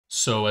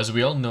So as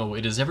we all know,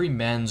 it is every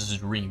man's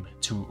dream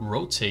to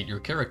rotate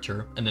your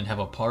character and then have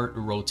a part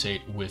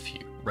rotate with you,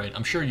 right?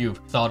 I'm sure you've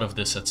thought of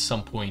this at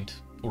some point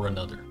or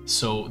another.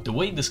 So the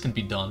way this can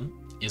be done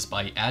is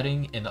by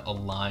adding an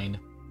align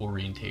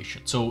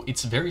orientation. So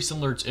it's very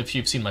similar to, if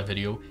you've seen my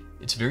video,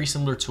 it's very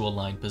similar to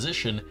align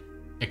position,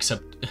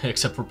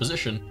 except for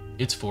position,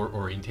 it's for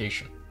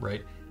orientation,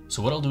 right?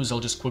 So what I'll do is I'll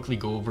just quickly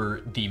go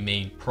over the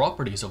main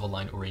properties of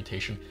align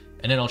orientation,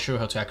 and then I'll show you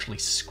how to actually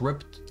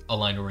script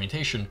align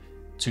orientation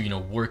to,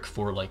 work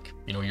for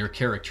your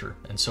character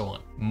and so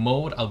on.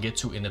 Mode I'll get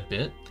to in a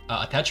bit.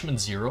 Attachment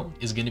 0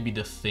 is going to be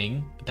the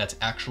thing that's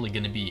actually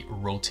going to be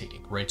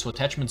rotating, right? So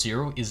attachment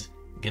 0 is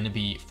going to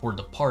be for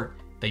the part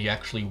that you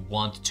actually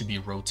want to be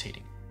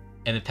rotating.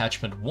 And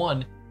attachment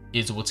 1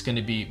 is what's going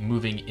to be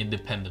moving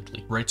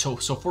independently, right? So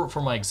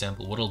for my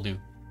example, what I'll do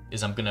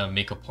is I'm going to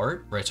make a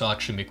part, right? So I'll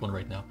actually make one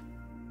right now.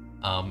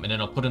 And then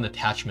I'll put an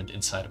attachment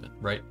inside of it,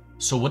 right?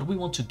 So what we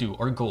want to do,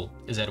 our goal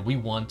is that we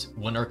want,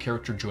 when our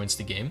character joins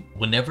the game,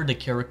 whenever the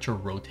character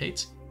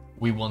rotates,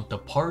 we want the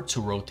part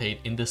to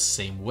rotate in the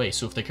same way.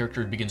 So if the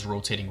character begins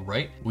rotating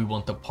right, we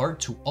want the part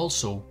to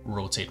also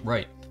rotate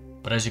right.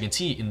 But as you can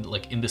see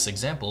in this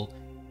example,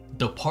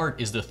 the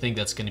part is the thing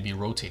that's going to be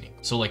rotating.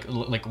 So like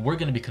we're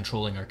going to be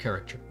controlling our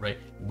character, right?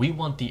 We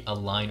want the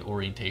align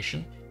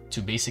orientation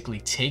to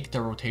basically take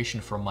the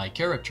rotation from my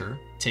character,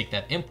 take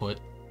that input,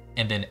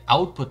 and then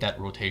output that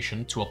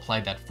rotation to apply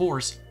that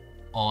force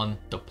on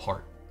the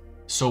part.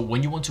 So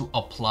when you want to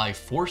apply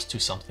force to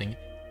something,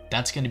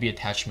 that's going to be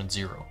attachment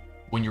 0.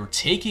 When you're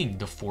taking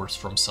the force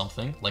from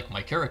something, like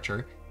my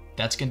character,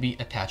 that's going to be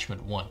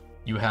attachment 1.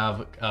 You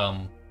have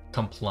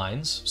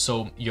compliance.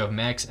 So you have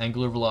max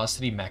angular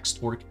velocity, max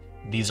torque.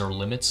 These are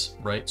limits,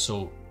 right?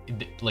 So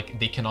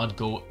they cannot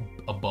go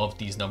above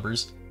these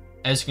numbers.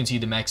 As you can see,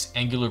 the max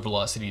angular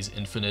velocity is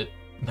infinite.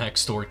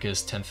 Max torque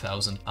is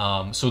 10,000.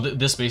 So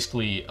this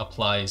basically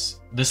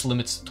applies, this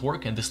limits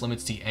torque and this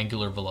limits the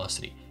angular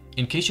velocity.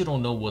 In case you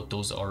don't know what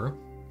those are,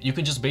 you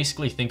can just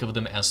basically think of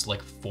them as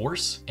like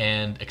force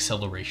and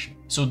acceleration.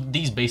 So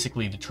these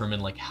basically determine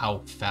like how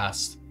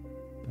fast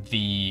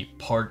the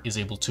part is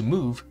able to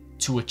move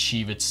to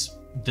achieve its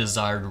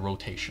desired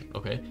rotation,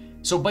 okay?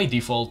 So by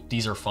default,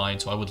 these are fine,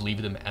 so I would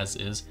leave them as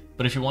is.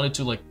 But if you wanted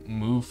to like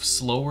move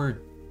slower,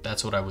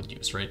 that's what I would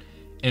use, right?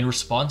 And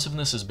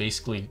responsiveness is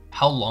basically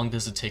how long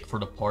does it take for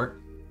the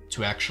part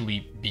to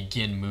actually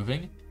begin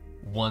moving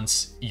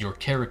once your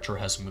character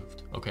has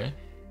moved, okay?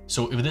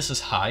 So if this is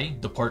high,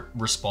 the part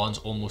responds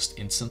almost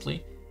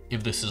instantly.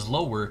 If this is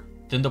lower,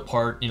 then the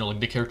part,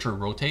 like the character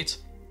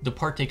rotates, the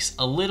part takes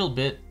a little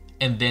bit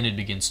and then it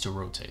begins to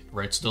rotate,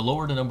 right? So the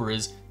lower the number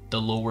is,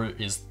 the lower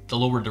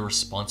the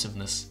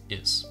responsiveness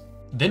is.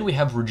 Then we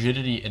have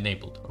rigidity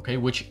enabled, okay?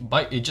 Which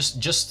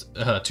just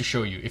to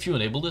show you, if you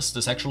enable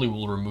this actually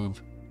will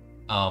remove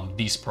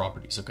these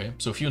properties, okay?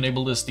 So if you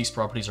enable this, these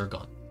properties are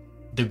gone.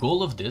 The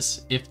goal of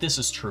this, if this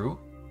is true,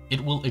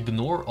 it will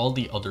ignore all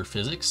the other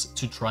physics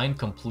to try and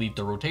complete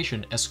the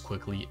rotation as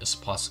quickly as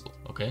possible,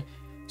 okay?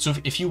 So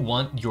if you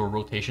want your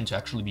rotation to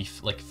actually be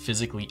like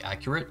physically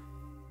accurate,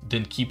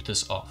 then keep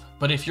this off.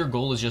 But if your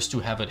goal is just to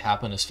have it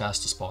happen as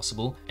fast as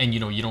possible, and you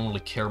don't really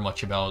care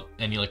much about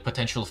any like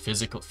potential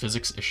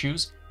physics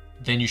issues,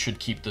 then you should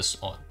keep this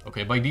on,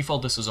 okay? By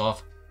default, this is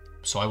off,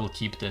 so I will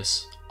keep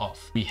this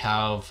off. We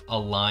have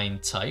align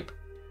type,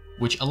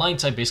 which align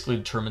type basically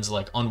determines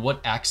like on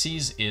what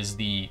axes is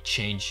the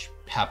change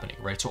happening,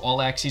 right? So all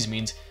axes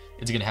means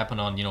it's going to happen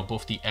on,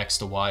 both the X,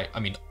 the Y, I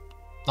mean,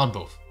 not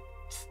both,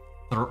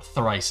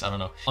 thrice, I don't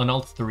know, on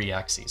all 3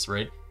 axes,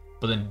 right?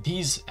 But then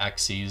these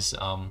axes,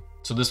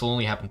 so this will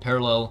only happen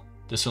parallel,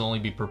 this will only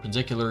be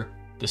perpendicular,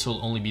 this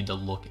will only be the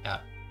look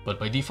at. But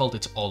by default,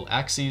 it's all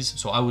axes,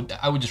 so I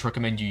would just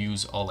recommend you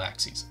use all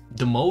axes.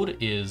 The mode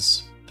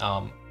is,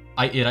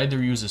 it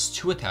either uses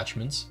 2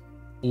 attachments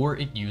or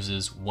it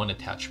uses 1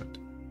 attachment.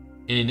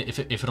 And if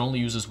it only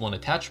uses 1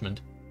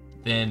 attachment,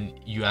 then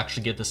you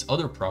actually get this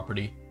other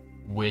property,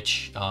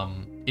 which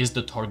is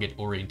the target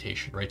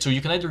orientation, right? So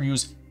you can either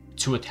use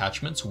 2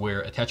 attachments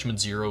where attachment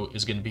 0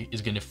 is going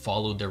to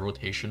follow the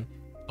rotation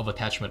of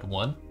attachment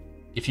 1.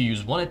 If you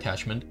use 1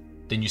 attachment,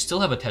 then you still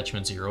have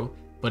attachment 0,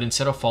 but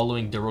instead of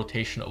following the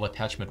rotation of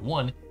attachment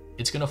 1,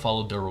 it's going to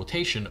follow the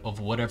rotation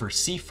of whatever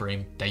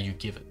C-frame that you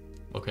give it,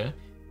 okay?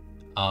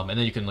 And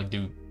then you can like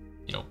do,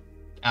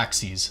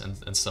 axes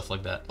and stuff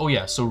like that. Oh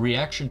yeah, so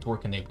reaction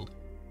torque enabled.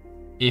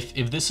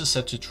 If this is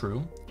set to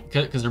true,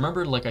 because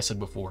remember, like I said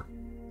before,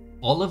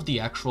 all of the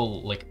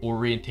actual like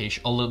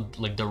orientation, all of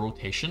like the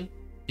rotation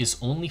is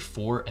only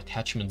for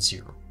attachment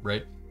 0,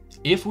 right?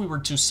 If we were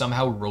to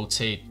somehow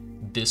rotate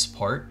this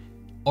part,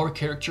 our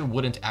character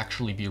wouldn't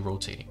actually be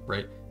rotating,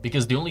 right?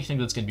 Because the only thing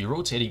that's going to be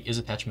rotating is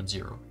attachment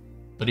 0.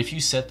 But if you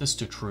set this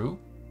to true,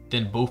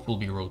 then both will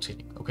be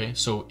rotating, okay?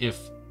 So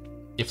if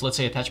let's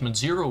say attachment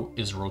 0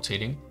 is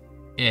rotating,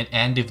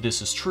 and if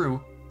this is true,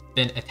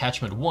 then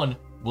attachment 1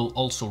 will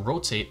also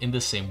rotate in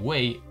the same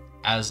way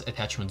as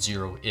attachment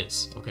 0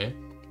 is, okay?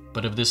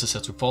 But if this is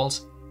set to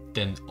false,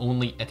 then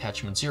only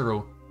attachment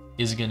 0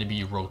 is going to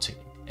be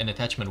rotating, and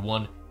attachment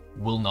 1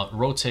 will not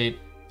rotate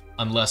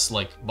unless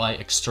like by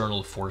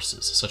external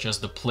forces, such as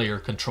the player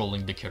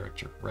controlling the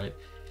character, right?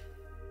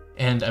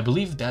 And I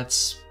believe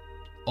that's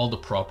all the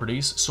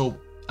properties. So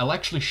I'll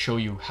actually show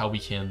you how we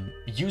can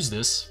use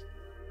this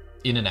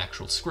in an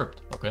actual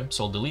script, okay?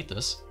 So I'll delete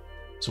this.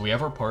 So we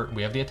have our part,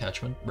 we have the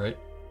attachment, right?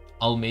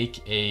 I'll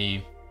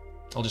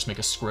just make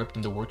a script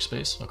in the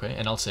workspace, okay?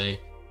 And I'll say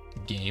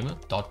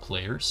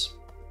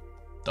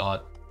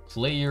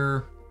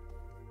game.players.player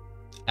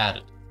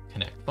added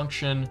connect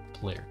function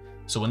player.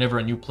 So whenever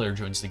a new player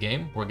joins the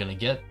game, we're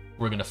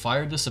gonna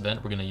fire this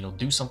event, we're gonna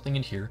do something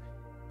in here,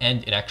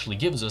 and it actually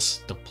gives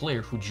us the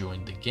player who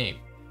joined the game.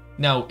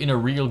 Now, in a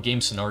real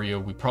game scenario,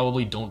 we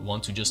probably don't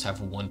want to just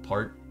have one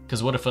part,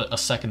 because what if a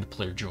second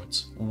player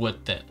joins?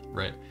 What then,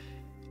 right?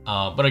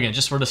 But again,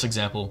 just for this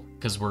example,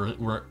 because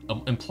we're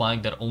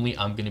implying that only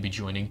I'm going to be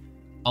joining,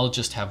 I'll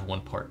just have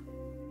one part.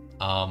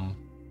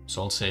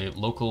 So I'll say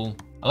local,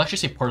 I'll actually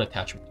say part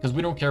attachment, because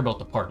we don't care about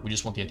the part, we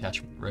just want the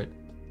attachment, right?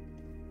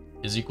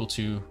 Is equal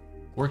to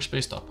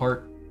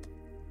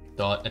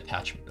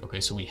workspace.part.attachment. Okay,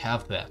 so we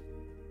have that.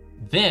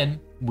 Then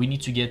we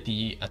need to get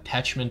the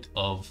attachment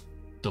of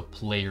the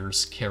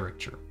player's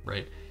character,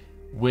 right?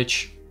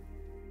 Which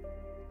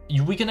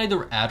we can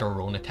either add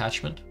our own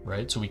attachment,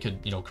 right? So we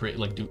could, create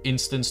like do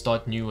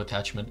instance.new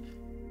attachment,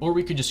 or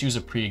we could just use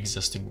a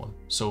pre-existing one.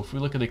 So if we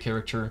look at the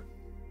character,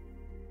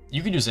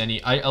 you could use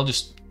any.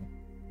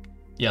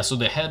 So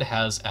the head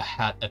has a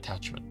hat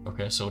attachment.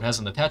 Okay, so it has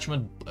an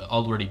attachment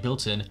already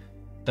built in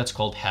that's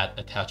called hat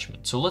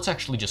attachment. So let's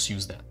actually just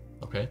use that.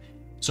 Okay,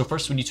 so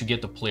first we need to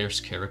get the player's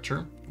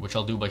character, which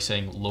I'll do by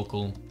saying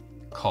local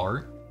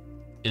car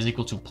is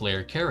equal to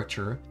player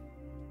character,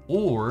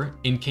 or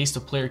in case the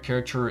player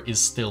character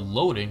is still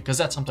loading, because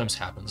that sometimes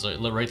happens, right?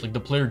 Like the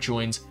player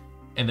joins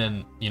and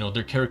then,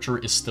 their character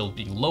is still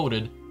being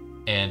loaded.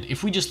 And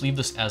if we just leave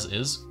this as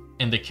is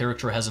and the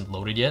character hasn't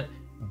loaded yet,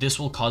 this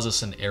will cause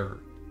us an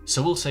error.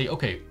 So we'll say,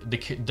 okay,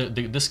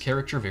 this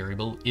character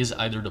variable is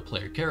either the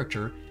player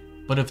character,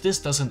 but if this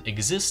doesn't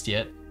exist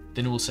yet,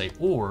 then we'll say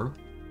or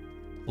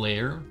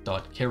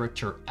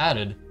player.character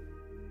added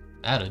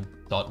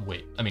dot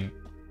wait.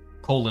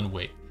 Colon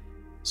wait.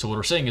 So what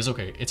we're saying is,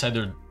 okay, it's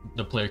either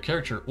the player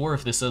character, or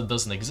if this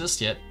doesn't exist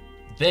yet,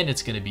 then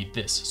it's going to be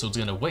this. So it's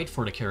going to wait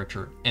for the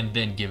character and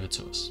then give it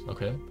to us.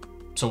 Okay.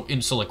 So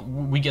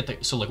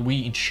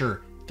we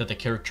ensure that the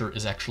character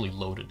is actually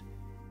loaded.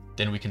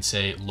 Then we can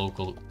say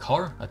local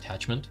car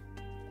attachment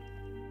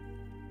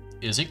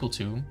is equal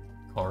to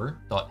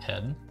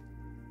car.head.hat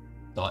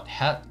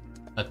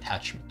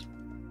attachment.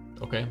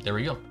 Okay, there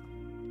we go.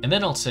 And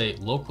then I'll say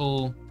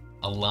local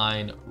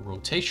align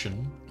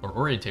rotation or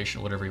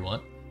orientation, whatever you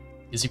want,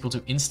 is equal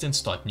to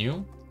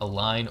instance.new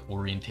align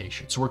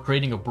orientation. So we're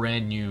creating a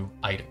brand new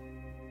item.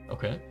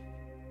 Okay.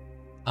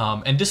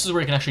 And this is where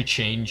you can actually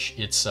change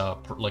its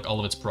like all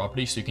of its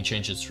properties. So you can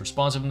change its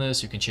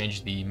responsiveness, you can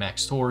change the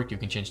max torque, you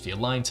can change the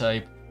align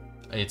type,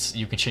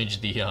 you can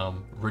change the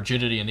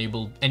rigidity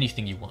enabled,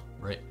 anything you want,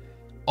 right?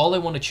 All I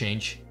want to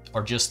change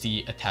are just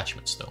the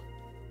attachments though.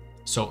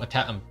 So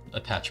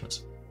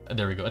attachments.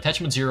 There we go.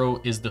 Attachment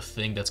 0 is the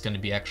thing that's going to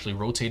be actually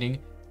rotating,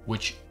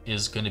 which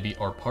is going to be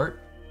our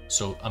part.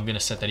 So I'm going to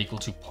set that equal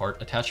to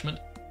part attachment.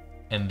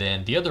 And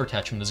then the other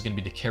attachment is going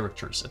to be the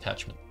character's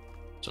attachment.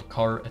 So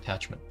car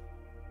attachment.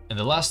 And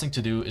the last thing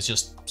to do is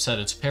just set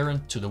its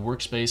parent to the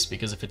workspace,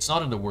 because if it's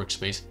not in the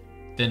workspace,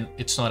 then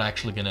it's not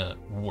actually going to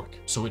work.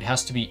 So it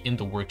has to be in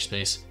the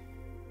workspace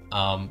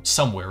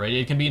somewhere, right?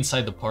 It can be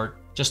inside the part,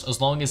 just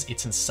as long as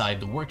it's inside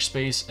the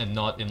workspace and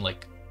not in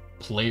like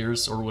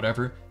players or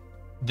whatever,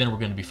 then we're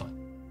going to be fine.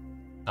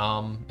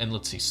 And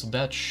let's see, so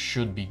that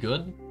should be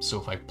good. So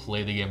if I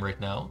play the game right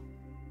now,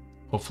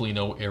 hopefully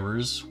no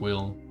errors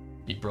will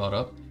be brought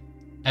up.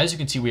 As you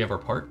can see, we have our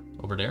part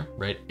over there,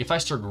 right? If I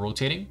start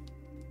rotating,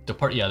 the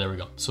part, yeah, there we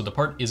go. So the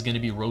part is going to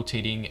be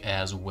rotating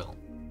as well.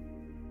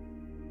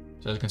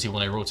 So as you can see,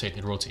 when I rotate,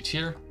 it rotates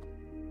here.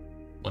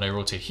 When I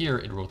rotate here,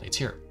 it rotates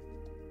here.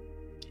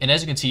 And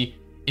as you can see,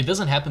 it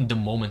doesn't happen the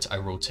moment I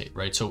rotate,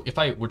 right? So if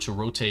I were to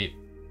rotate,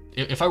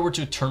 if I were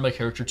to turn my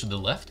character to the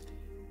left,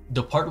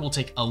 the part will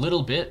take a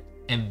little bit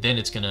and then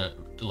it's going to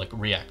like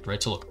react,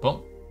 right? So look,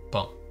 boom,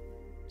 boom.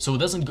 So it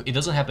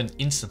doesn't happen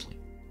instantly.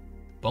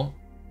 Boom,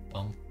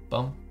 boom,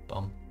 boom,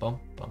 boom, boom,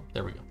 boom.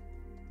 There we go.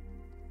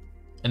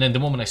 And then the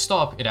moment I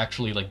stop, it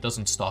actually like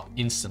doesn't stop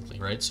instantly,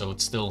 right? So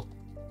it's still,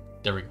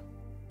 there we go.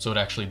 So it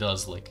actually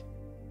does like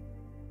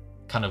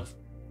kind of,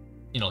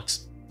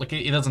 like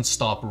it doesn't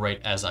stop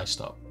right as I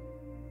stop.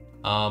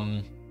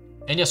 And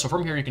yeah, so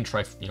from here you can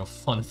try,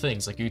 fun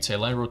things. Like you could say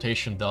line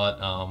rotation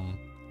dot,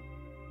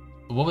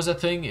 what was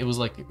that thing? It was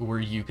like where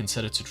you can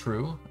set it to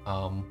true.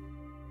 What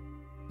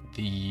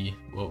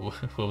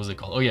was it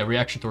called? Oh yeah,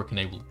 reaction torque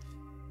enabled.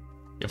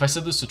 If I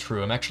set this to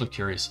true, I'm actually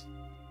curious.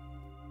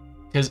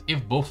 Because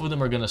if both of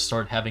them are going to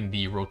start having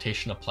the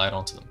rotation applied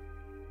onto them,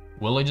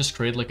 will I just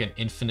create like an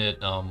infinite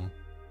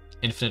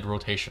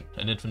rotation,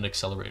 an infinite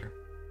accelerator?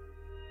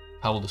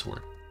 How will this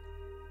work?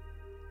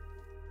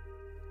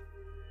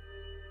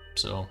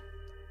 So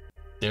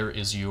there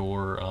is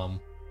your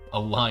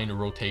align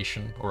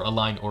rotation or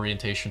align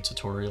orientation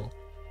tutorial.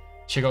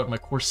 Check out my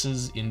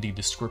courses in the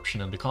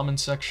description and the comment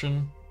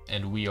section,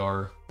 and we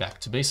are back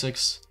to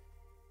basics.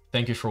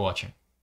 Thank you for watching.